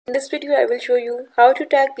In this video, I will show you how to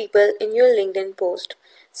tag people in your LinkedIn post.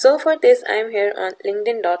 So for this, I am here on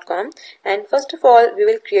linkedin.com, and first of all, we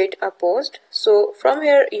will create a post. So from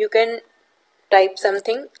here, you can type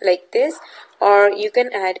something like this, or you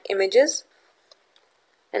can add images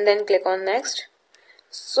and then click on next.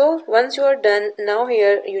 So once you are done, now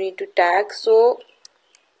here you need to tag. So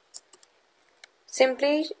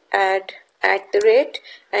simply add @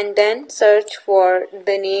 and then search for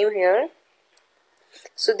the name here.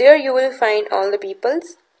 So there you will find all the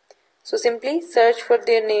peoples. So simply search for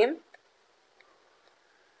their name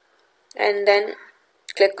and then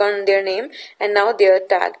click on their name, and now they are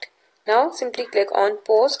tagged. Now simply click on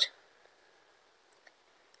post,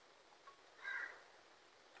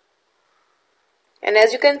 and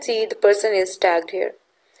as you can see, the person is tagged here.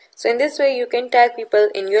 So in this way you can tag people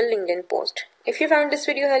in your LinkedIn post. If you found this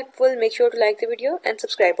video helpful, make sure to like the video and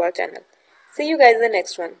subscribe our channel. See you guys in the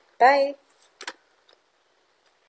next one. Bye.